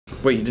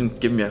Wait, you didn't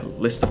give me a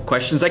list of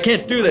questions? I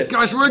can't do this!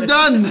 Gosh, we're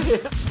done!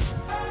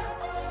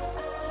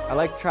 I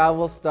like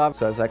travel stuff,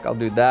 so I was like, I'll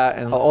do that,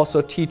 and I'll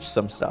also teach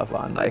some stuff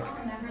on like...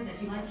 Remember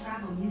that you like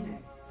travel music.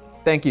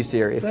 Thank you,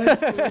 Siri. Thanks,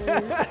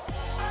 Siri.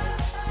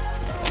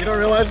 You don't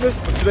realize this,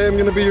 but today I'm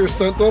gonna be your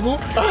stunt double.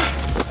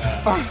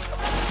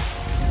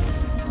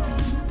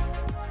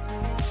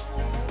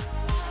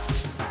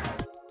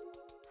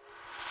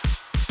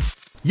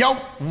 Yo,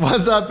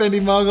 what's up,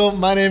 Indie Mogul?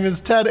 My name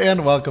is Ted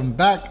and welcome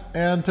back.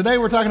 And today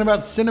we're talking about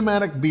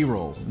cinematic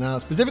B-roll. Now,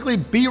 specifically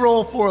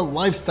B-roll for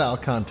lifestyle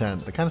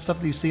content, the kind of stuff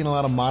that you see in a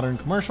lot of modern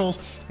commercials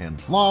and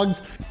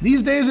vlogs.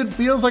 These days, it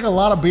feels like a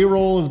lot of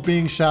B-roll is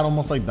being shot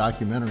almost like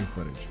documentary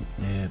footage.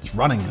 It's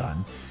run and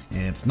gun.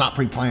 It's not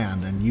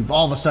pre-planned, and you've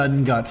all of a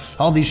sudden got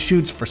all these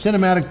shoots for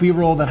cinematic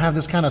B-roll that have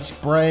this kind of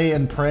spray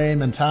and pray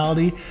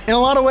mentality. In a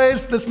lot of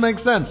ways, this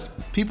makes sense.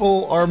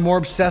 People are more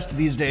obsessed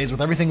these days with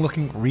everything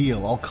looking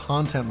real, all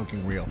content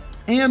looking real.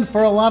 And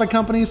for a lot of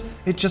companies,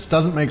 it just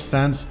doesn't make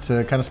sense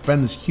to kind of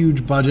spend this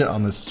huge budget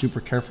on this super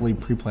carefully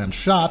pre-planned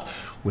shot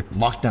with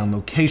lockdown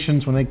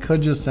locations when they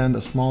could just send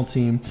a small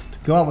team to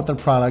go out with their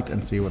product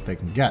and see what they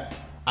can get.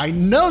 I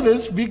know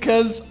this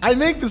because I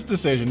make this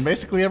decision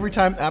basically every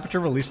time Aperture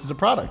releases a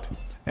product.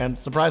 And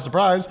surprise,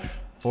 surprise,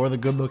 for the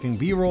good-looking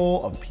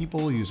B-roll of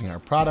people using our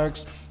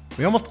products,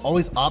 we almost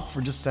always opt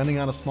for just sending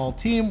out a small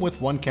team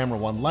with one camera,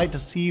 one light to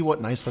see what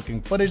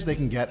nice-looking footage they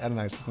can get at a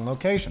nice-looking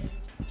location.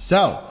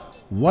 So,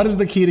 what is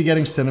the key to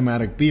getting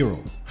cinematic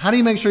B-roll? How do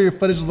you make sure your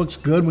footage looks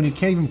good when you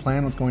can't even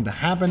plan what's going to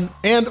happen?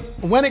 And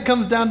when it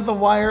comes down to the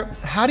wire,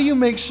 how do you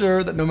make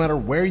sure that no matter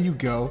where you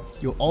go,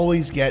 you'll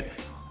always get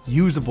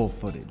usable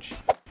footage?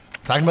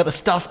 Talking about the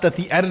stuff that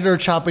the editor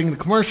chopping the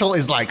commercial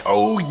is like,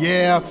 oh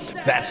yeah,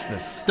 that's the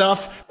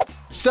stuff.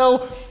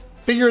 So,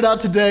 figure it out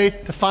today.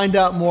 To find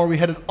out more, we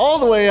headed all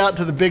the way out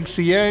to the big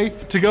CA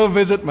to go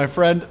visit my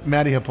friend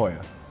Matti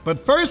Hapooja.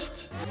 But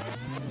first,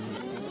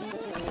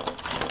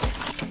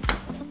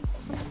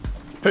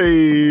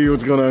 hey,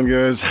 what's going on,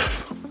 guys?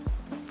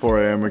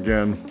 4 a.m.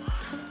 again.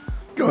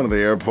 Going to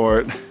the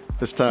airport.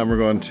 This time we're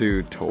going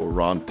to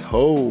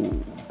Toronto.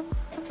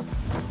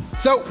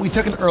 So we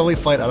took an early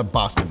flight out of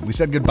Boston. We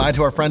said goodbye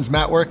to our friends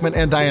Matt Workman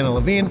and Diana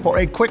Levine for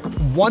a quick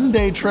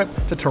one-day trip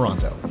to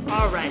Toronto.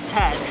 All right,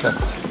 Ted.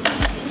 Yes.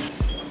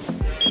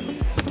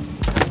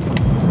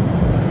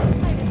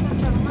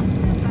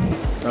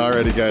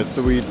 Alrighty guys,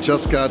 so we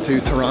just got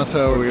to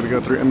Toronto. We're gonna go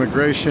through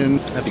immigration.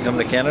 Have you come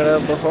to Canada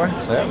before?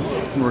 Yeah.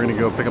 We're gonna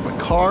go pick up a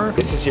car.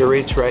 This is your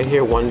reach right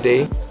here, one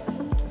day.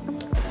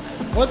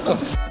 What the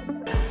f?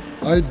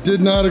 I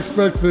did not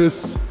expect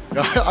this.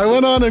 I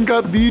went on and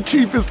got the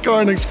cheapest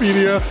car in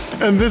Expedia,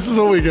 and this is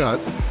what we got.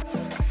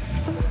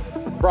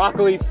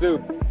 Broccoli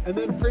soup. And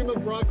then prima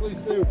broccoli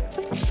soup.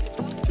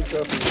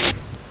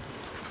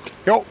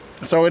 Yo,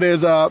 so it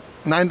is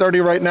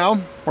 9:30 right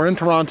now. We're in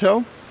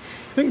Toronto.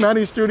 I think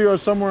Matti's studio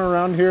is somewhere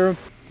around here.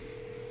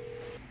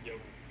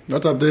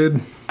 What's up,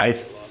 dude? I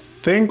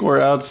think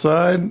we're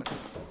outside.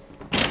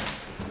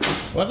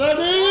 What's up,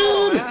 dude?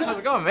 Oh, yeah. How's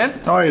it going, man?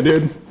 How are you,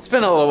 dude? It's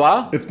been a little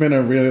while. It's been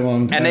a really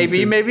long time. NAB,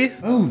 dude. maybe?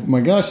 Oh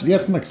my gosh, yeah,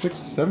 it's been like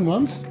 6-7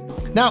 months.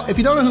 Now, if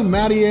you don't know who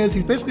Matti is,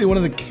 he's basically one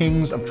of the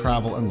kings of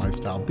travel and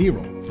lifestyle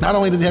B-roll. Not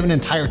only does he have an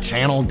entire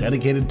channel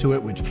dedicated to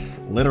it, which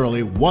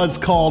literally was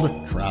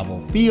called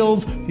Travel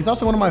Feels, he's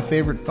also one of my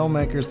favorite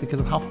filmmakers because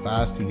of how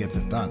fast he gets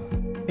it done.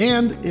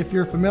 And if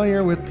you're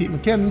familiar with Pete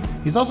McKinnon,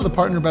 he's also the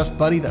partner best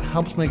buddy that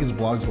helps make his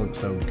vlogs look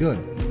so good.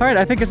 All right,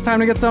 I think it's time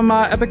to get some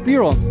epic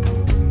B-roll.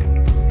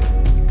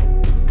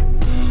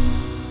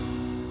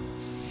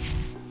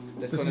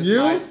 This one is you?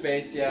 my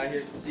space, yeah.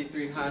 Here's the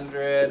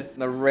C300,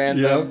 the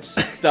random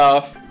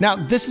stuff. Now,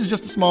 this is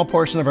just a small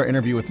portion of our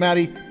interview with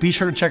Matti. Be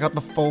sure to check out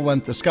the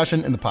full-length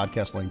discussion in the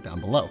podcast link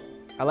down below.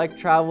 I like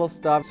travel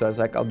stuff, so I was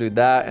like, I'll do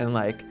that, and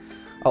like,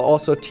 I'll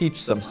also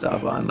teach some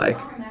stuff on like...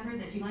 Remember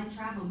that you like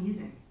travel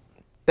music.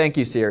 Thank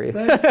you, Siri.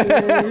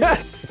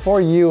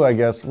 For you, I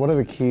guess, what are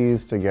the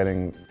keys to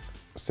getting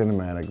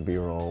cinematic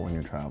B-roll when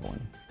you're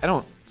traveling? I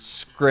don't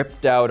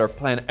script out or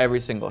plan every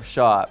single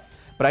shot,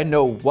 but I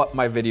know what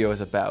my video is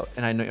about,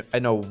 and I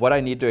know what I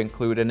need to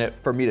include in it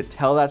for me to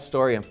tell that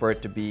story and for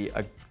it to be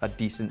a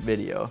decent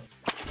video.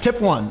 Tip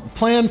 1,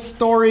 plan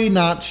story,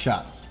 not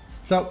shots.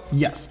 So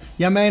yes,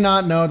 you may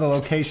not know the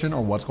location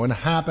or what's going to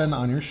happen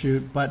on your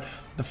shoot, but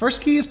the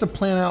first key is to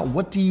plan out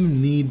what do you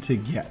need to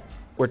get.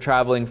 We're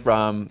traveling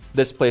from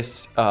this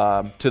place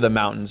to the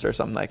mountains or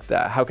something like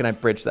that. How can I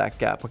bridge that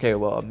gap? Okay,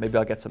 well, maybe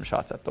I'll get some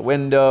shots at the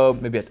window.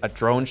 Maybe a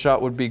drone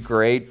shot would be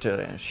great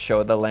to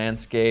show the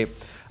landscape.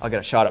 I'll get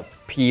a shot of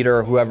Peter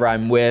or whoever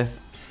I'm with.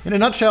 In a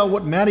nutshell,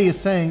 what Matti is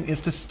saying is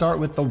to start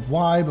with the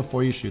why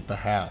before you shoot the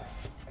how.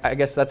 I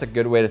guess that's a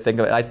good way to think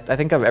of it. I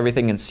think of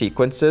everything in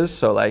sequences,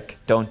 so like,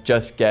 don't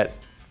just get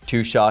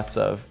 2 shots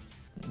of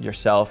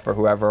yourself or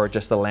whoever, or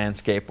just the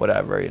landscape,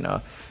 whatever, you know.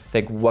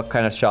 Think what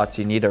kind of shots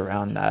you need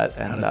around that.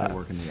 And, how does it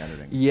work in the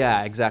editing?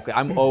 Yeah, exactly.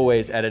 I'm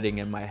always editing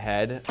in my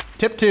head.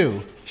 Tip 2,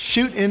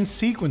 shoot in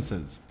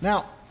sequences.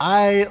 Now,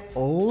 I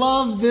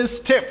love this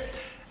tip.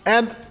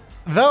 And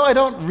Though I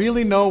don't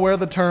really know where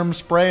the term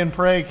spray and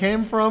pray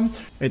came from,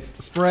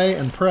 it's spray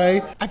and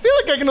pray. I feel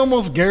like I can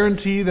almost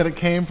guarantee that it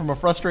came from a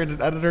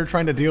frustrated editor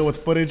trying to deal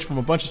with footage from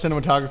a bunch of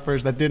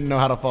cinematographers that didn't know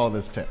how to follow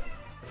this tip.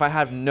 If I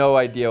have no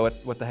idea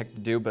what the heck to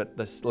do, but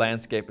this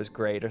landscape is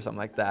great or something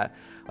like that,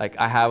 like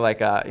I have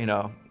like a, you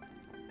know,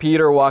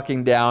 Peter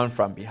walking down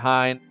from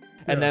behind,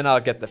 and then I'll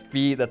get the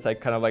feet. That's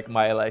like kind of like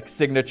my like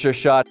signature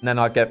shot. And then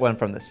I'll get one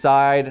from the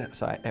side.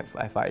 So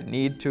if I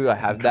need to, I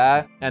have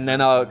that. And then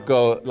I'll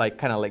go like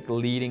kind of like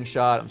leading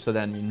shot. So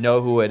then you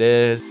know who it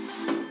is.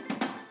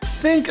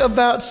 Think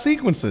about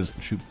sequences.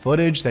 Shoot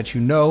footage that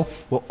you know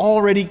will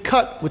already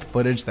cut with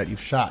footage that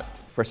you've shot.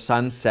 For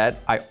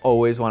sunset, I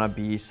always want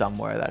to be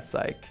somewhere that's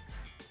like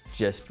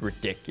just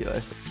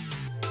ridiculous.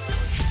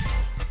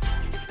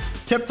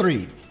 Tip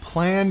 3,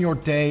 plan your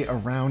day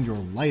around your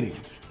lighting.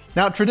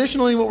 Now,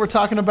 traditionally what we're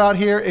talking about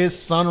here is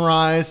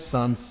sunrise,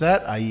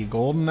 sunset, i.e.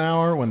 golden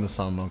hour when the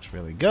sun looks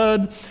really good.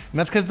 And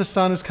that's because the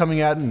sun is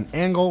coming at an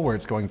angle where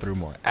it's going through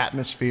more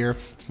atmosphere,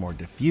 it's more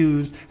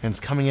diffused, and it's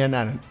coming in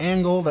at an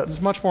angle that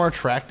is much more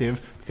attractive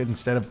because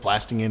instead of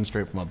blasting in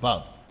straight from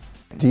above.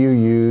 Do you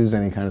use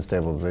any kind of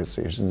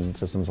stabilization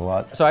systems a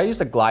lot? So I used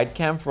a glide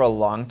cam for a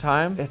long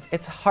time.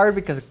 It's hard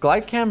because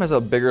glide cam has a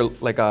bigger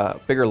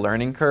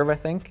learning curve, I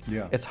think.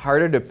 Yeah. It's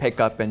harder to pick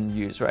up and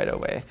use right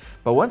away.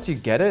 But once you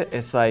get it,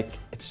 it's like,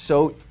 it's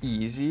so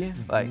easy.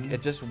 Like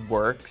it just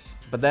works.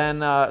 But then,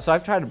 so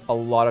I've tried a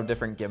lot of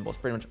different gimbals,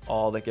 pretty much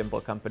all the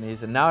gimbal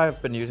companies. And now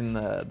I've been using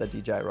the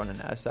DJI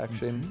Ronin S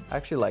actually. I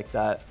actually like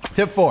that.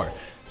 Tip 4.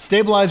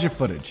 Stabilize your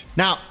footage.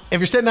 Now, if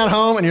you're sitting at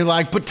home and you're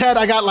like, but Ted,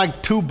 I got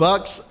like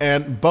 $2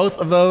 and both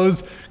of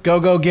those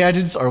go-go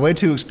gadgets are way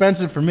too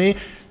expensive for me,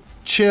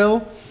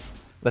 chill.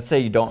 Let's say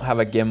you don't have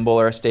a gimbal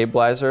or a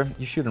stabilizer,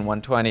 you shoot in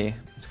 120,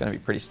 it's gonna be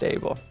pretty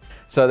stable.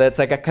 So that's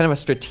like a kind of a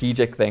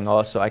strategic thing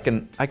also. I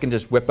can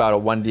just whip out a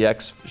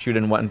 1DX, shoot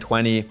in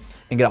 120,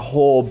 and get a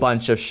whole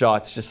bunch of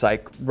shots just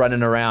like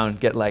running around,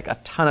 get like a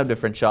ton of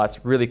different shots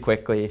really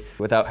quickly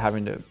without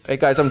having to, hey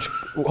guys,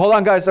 hold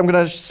on guys, I'm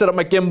gonna set up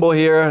my gimbal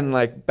here and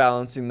like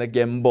balancing the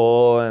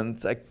gimbal, and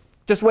it's like,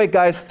 just wait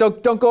guys,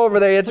 don't go over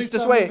there,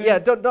 just wait, yeah,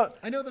 don't.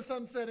 I know the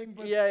sun's setting,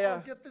 but yeah. I'll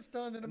get this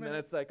done in a minute. And then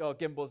it's like, oh,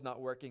 gimbal's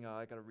not working, oh,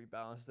 I gotta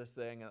rebalance this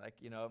thing, and like,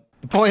 you know.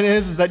 The point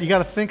is that you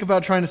gotta think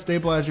about trying to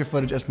stabilize your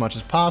footage as much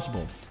as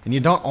possible. And you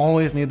don't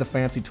always need the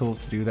fancy tools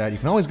to do that. You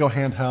can always go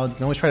handheld, you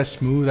can always try to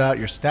smooth out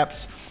your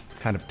steps,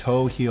 kind of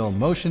toe heel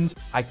motions.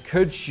 I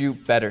could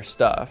shoot better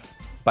stuff,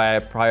 but I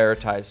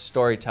prioritize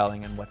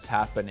storytelling and what's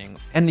happening.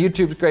 And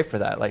YouTube's great for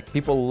that. Like,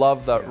 people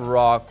love the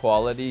raw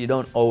quality. You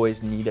don't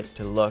always need it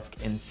to look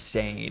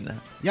insane.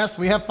 Yes,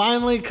 we have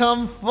finally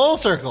come full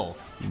circle.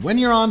 When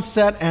you're on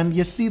set and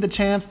you see the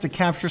chance to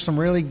capture some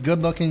really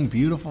good looking,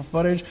 beautiful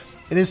footage,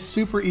 it is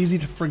super easy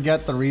to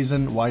forget the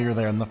reason why you're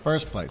there in the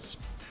first place.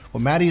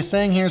 What Matti is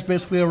saying here is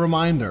basically a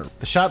reminder.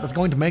 The shot that's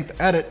going to make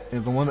the edit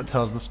is the one that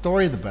tells the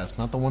story the best,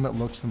 not the one that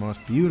looks the most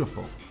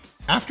beautiful.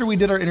 After we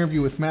did our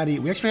interview with Matti,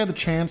 we actually had the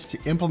chance to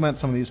implement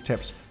some of these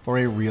tips for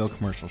a real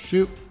commercial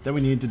shoot that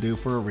we need to do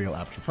for a real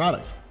Aperture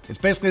product. It's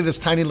basically this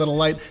tiny little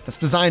light that's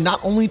designed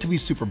not only to be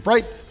super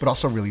bright, but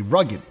also really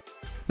rugged.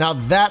 Now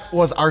that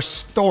was our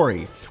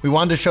story. We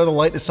wanted to show the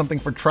light as something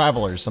for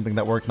travelers, something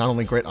that worked not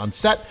only great on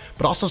set,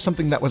 but also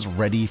something that was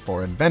ready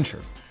for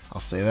adventure. I'll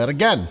say that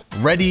again,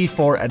 ready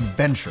for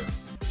adventure,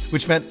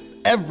 which meant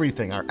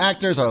everything, our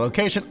actors, our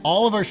location,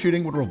 all of our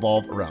shooting would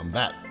revolve around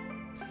that.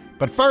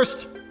 But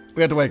first,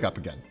 we had to wake up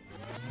again.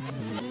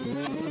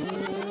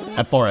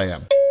 At 4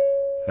 a.m.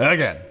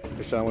 Again.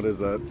 Sean, what is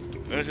that?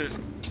 This is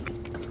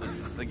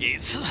the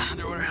gates of the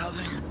underwater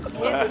housing. It's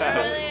early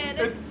and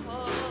it's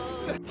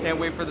cold. Can't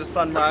wait for the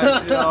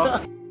sunrise, you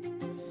know?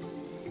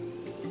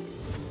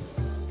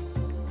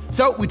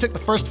 So we took the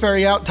first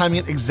ferry out, timing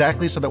it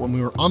exactly so that when we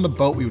were on the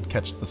boat, we would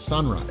catch the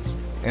sunrise.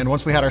 And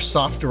once we had our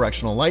soft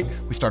directional light,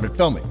 we started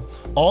filming,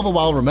 all the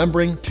while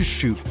remembering to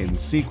shoot in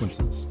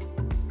sequences.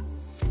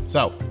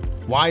 So,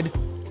 wide,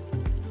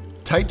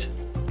 tight,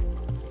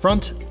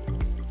 front,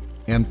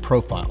 and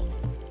profile.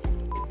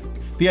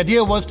 The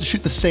idea was to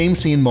shoot the same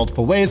scene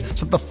multiple ways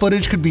so that the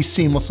footage could be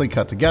seamlessly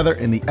cut together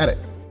in the edit.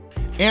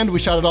 And we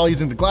shot it all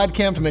using the glide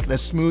cam to make it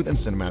as smooth and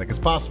cinematic as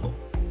possible.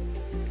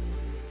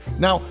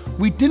 Now,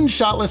 we didn't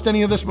shot list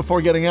any of this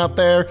before getting out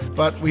there,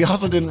 but we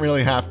also didn't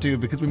really have to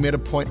because we made a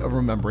point of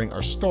remembering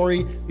our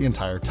story the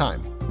entire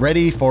time.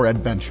 Ready for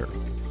adventure.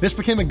 This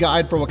became a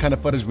guide for what kind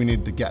of footage we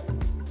needed to get.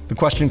 The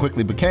question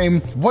quickly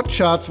became, what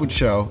shots would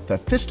show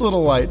that this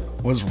little light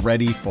was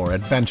ready for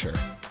adventure?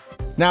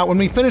 Now, when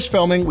we finished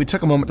filming, we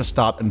took a moment to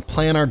stop and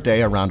plan our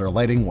day around our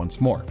lighting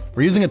once more.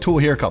 We're using a tool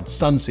here called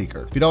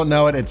Sunseeker. If you don't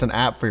know it, it's an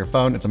app for your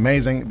phone. It's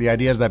amazing. The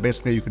idea is that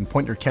basically you can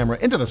point your camera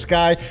into the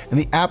sky and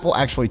the app will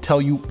actually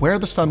tell you where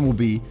the sun will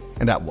be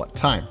and at what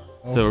time.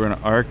 So we're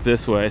gonna arc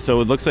this way.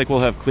 So it looks like we'll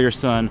have clear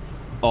sun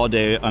all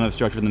day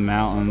unobstructed in the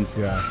mountains.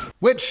 Yeah.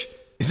 Which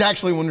is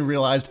actually when we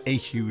realized a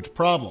huge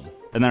problem.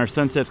 And then our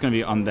sunset's gonna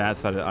be on that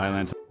side of the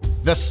island.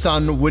 The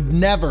sun would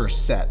never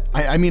set.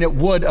 I mean, it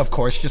would, of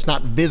course, just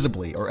not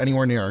visibly or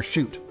anywhere near our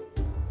shoot.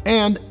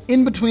 And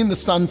in between the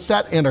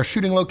sunset and our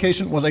shooting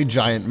location was a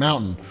giant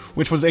mountain,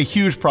 which was a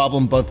huge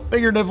problem both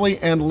figuratively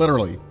and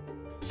literally.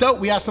 So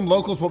we asked some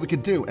locals what we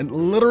could do, and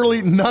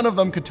literally none of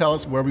them could tell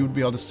us where we would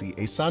be able to see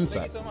a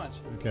sunset. Thank you so much.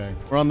 Okay.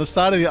 We're on the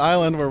side of the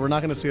island where we're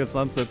not gonna see a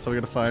sunset, so we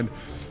gotta find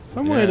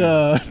some way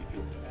to...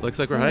 Looks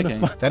like we're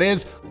hiking. That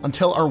is,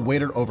 until our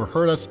waiter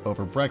overheard us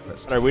over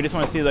breakfast. All right, we just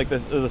want to see like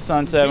the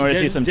sunset. We want to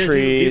see some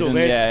trees. And,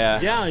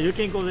 Yeah, you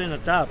can go there in the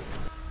top.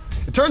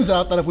 It turns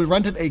out that if we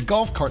rented a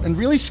golf cart and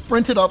really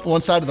sprinted up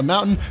one side of the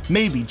mountain,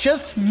 maybe,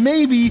 just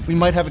maybe, we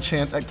might have a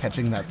chance at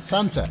catching that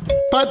sunset.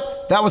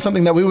 But that was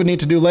something that we would need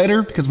to do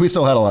later because we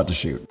still had a lot to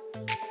shoot.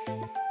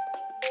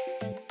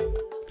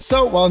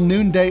 So while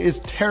noonday is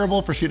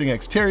terrible for shooting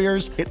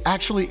exteriors, it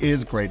actually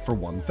is great for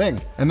one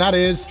thing, and that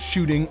is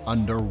shooting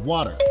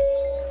underwater.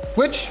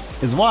 Which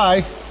is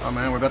why... Oh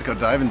man, we're about to go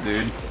diving,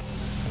 dude.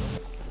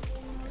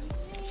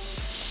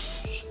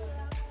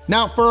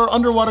 Now, for our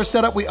underwater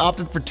setup, we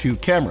opted for 2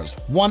 cameras.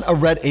 One, a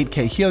red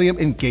 8K helium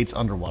in Gates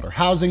underwater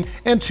housing,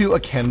 and 2, a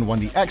Canon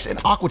 1DX in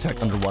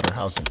Aquatech underwater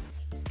housing.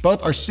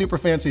 Both are super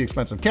fancy,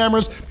 expensive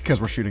cameras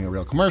because we're shooting a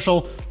real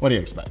commercial. What do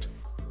you expect?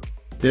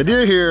 The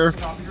idea here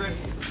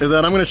is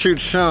that I'm gonna shoot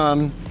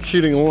Sean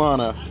shooting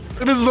Lana.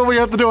 And this is what we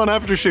have to do on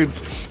after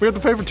shoots. We have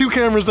to pay for 2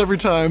 cameras every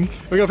time.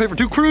 We gotta pay for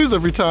 2 crews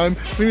every time.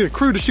 So we need a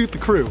crew to shoot the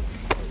crew.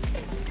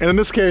 And in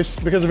this case,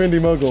 because of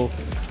Indie Mogul,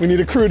 we need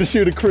a crew to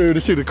shoot a crew to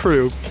shoot a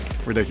crew.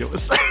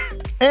 Ridiculous.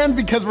 And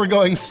because we're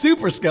going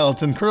super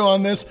skeleton crew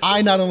on this,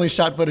 I not only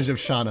shot footage of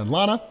Sean and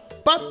Lana,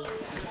 but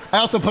I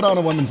also put on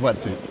a woman's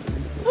wetsuit.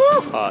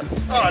 Hot.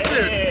 Oh,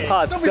 dude.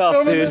 Hot Don't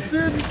stuff, be dude. this,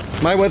 dude.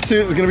 My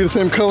wetsuit is gonna be the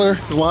same color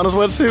as Lana's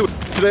wetsuit.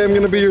 Today I'm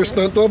gonna be your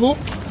stunt double.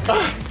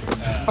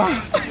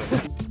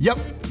 Yep,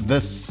 the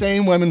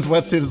same women's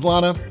wetsuit as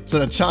Lana, so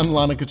that Sean and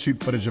Lana could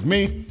shoot footage of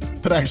me,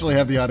 but actually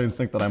have the audience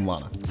think that I'm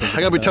Lana.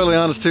 I gotta be totally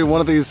honest too,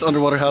 one of these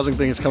underwater housing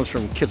things comes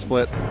from Kit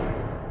Split.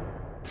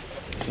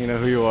 You know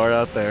who you are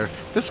out there.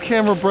 This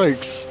camera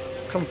breaks.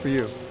 Come for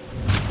you.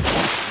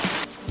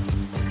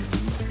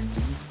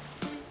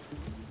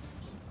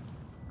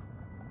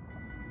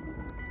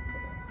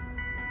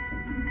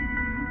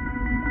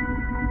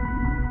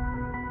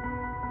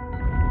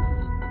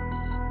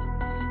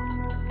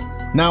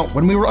 Now,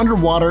 when we were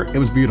underwater, it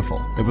was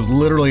beautiful. It was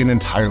literally an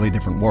entirely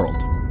different world.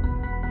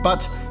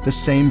 But the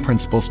same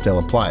principles still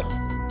applied.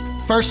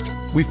 First,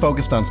 we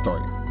focused on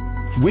story.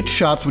 Which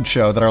shots would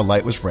show that our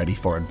light was ready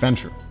for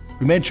adventure?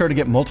 We made sure to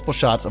get multiple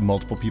shots of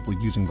multiple people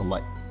using the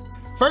light.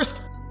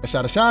 First, a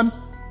shot of Sean,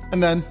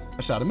 and then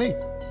a shot of me.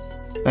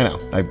 I know,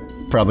 I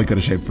probably could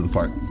have shaped for the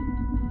part.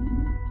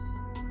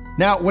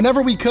 Now,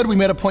 whenever we could, we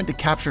made a point to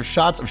capture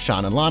shots of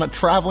Sean and Lana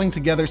traveling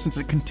together since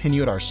it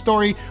continued our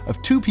story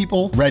of 2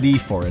 people ready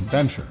for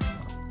adventure.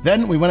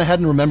 Then we went ahead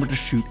and remembered to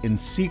shoot in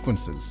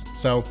sequences,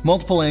 so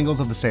multiple angles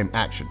of the same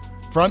action.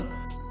 Front,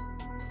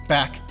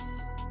 back,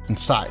 and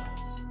side.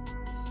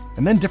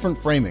 And then different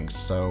framings,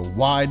 so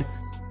wide,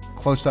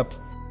 close up,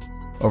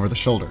 over the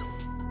shoulder.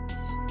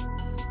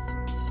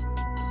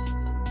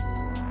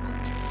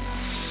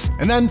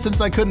 And then, since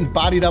I couldn't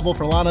body double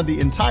for Lana the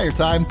entire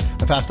time,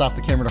 I passed off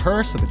the camera to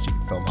her so that she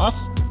could film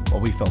us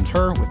while we filmed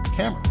her with the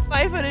camera.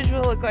 My footage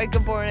will look like a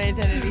Born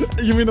Identity.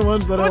 You mean the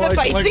ones that With are a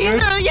like fight scene?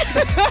 this?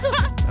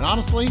 Yeah. And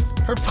honestly,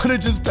 her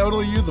footage is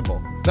totally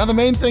usable. Now the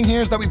main thing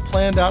here is that we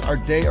planned out our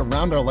day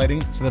around our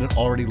lighting so that it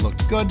already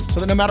looked good, so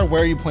that no matter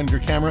where you pointed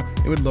your camera,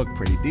 it would look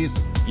pretty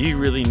decent. You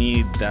really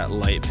need that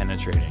light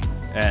penetrating,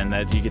 and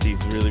that you get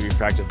these really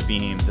refractive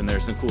beams. And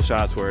there's some cool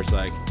shots where it's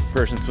like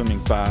person swimming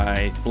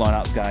by, blown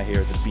out sky here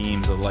with the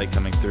beams of light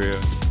coming through.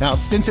 Now,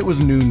 since it was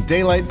noon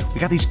daylight, we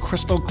got these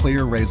crystal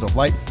clear rays of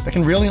light that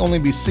can really only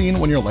be seen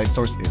when your light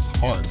source is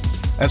hard.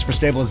 As for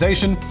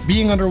stabilization,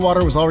 being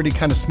underwater was already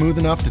kind of smooth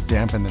enough to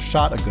dampen the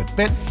shot a good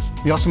bit.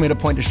 We also made a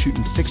point to shoot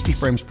in 60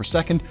 frames per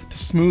second to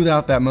smooth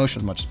out that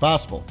motion as much as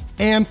possible.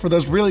 And for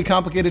those really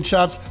complicated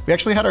shots, we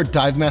actually had our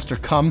dive master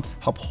come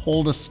help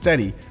hold us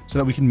steady so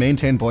that we can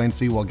maintain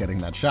buoyancy while getting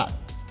that shot.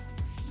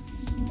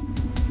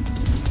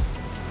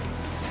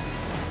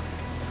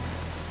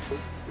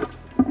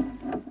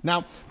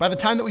 Now, by the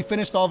time that we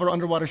finished all of our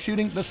underwater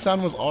shooting, the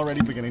sun was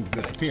already beginning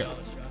to disappear.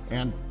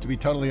 And to be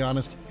totally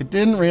honest, it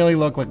didn't really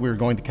look like we were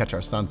going to catch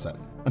our sunset,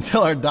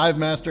 until our dive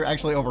master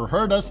actually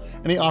overheard us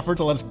and he offered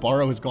to let us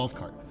borrow his golf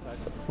cart.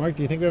 Mark,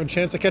 do you think we have a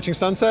chance of catching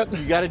sunset?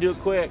 You gotta do it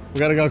quick. We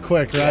gotta go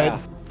quick, right?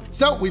 Yeah.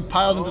 So we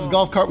piled into the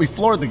golf cart, we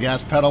floored the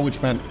gas pedal,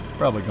 which meant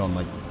probably going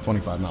like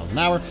 25 miles an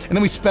hour, and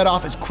then we sped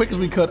off as quick as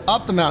we could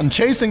up the mountain,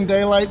 chasing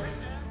daylight,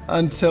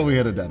 until we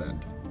hit a dead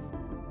end.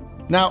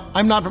 Now,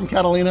 I'm not from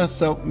Catalina,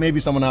 so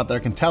maybe someone out there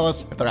can tell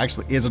us if there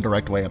actually is a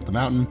direct way up the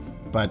mountain,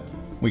 but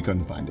we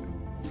couldn't find it.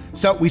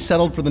 So we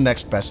settled for the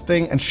next best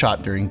thing and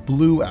shot during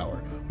blue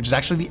hour, which is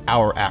actually the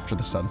hour after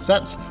the sun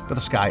sets, but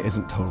the sky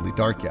isn't totally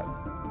dark yet.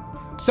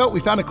 So we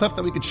found a cliff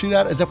that we could shoot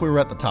at as if we were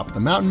at the top of the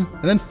mountain,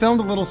 and then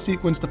filmed a little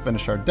sequence to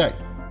finish our day.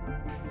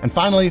 And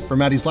finally, for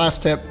Maddie's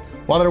last tip,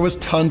 while there was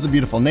tons of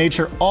beautiful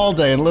nature all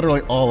day and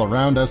literally all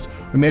around us,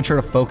 we made sure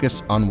to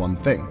focus on one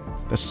thing,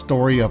 the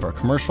story of our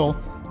commercial,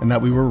 and that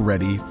we were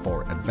ready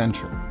for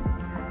adventure.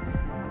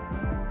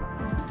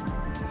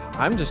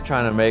 I'm just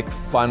trying to make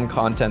fun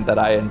content that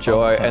I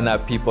enjoy and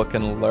that people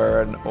can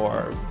learn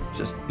or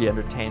just be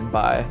entertained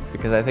by.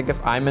 Because I think if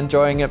I'm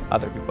enjoying it,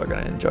 other people are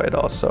gonna enjoy it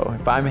also.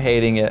 If I'm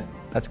hating it,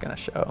 that's gonna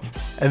show.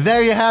 And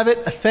there you have it.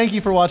 Thank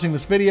you for watching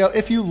this video.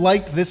 If you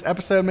liked this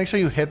episode, make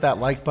sure you hit that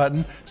like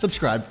button,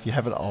 subscribe if you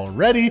haven't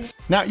already.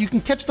 Now you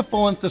can catch the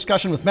full-length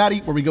discussion with Matti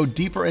where we go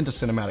deeper into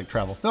cinematic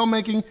travel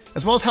filmmaking,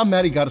 as well as how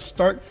Matti got a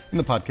start in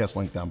the podcast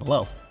link down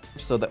below.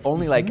 So the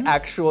only like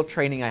actual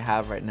training I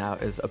have right now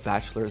is a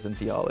bachelor's in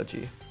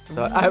theology.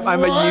 So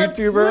I'm a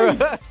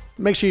YouTuber.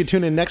 Make sure you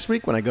tune in next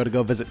week when I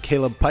go visit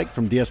Caleb Pike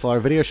from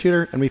DSLR Video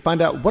Shooter and we find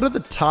out what are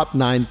the top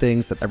 9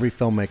 things that every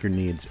filmmaker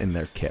needs in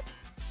their kit.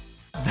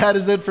 That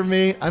is it for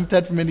me. I'm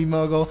Ted from Indie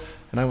Mogul,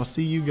 and I will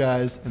see you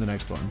guys in the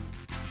next one.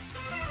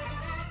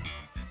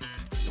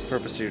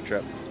 Purpose of your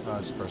trip?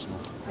 Just personal.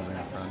 Visiting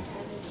a friend.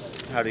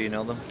 How do you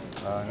know them?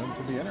 I know them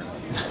through the internet.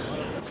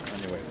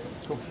 Anyway.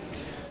 Cool.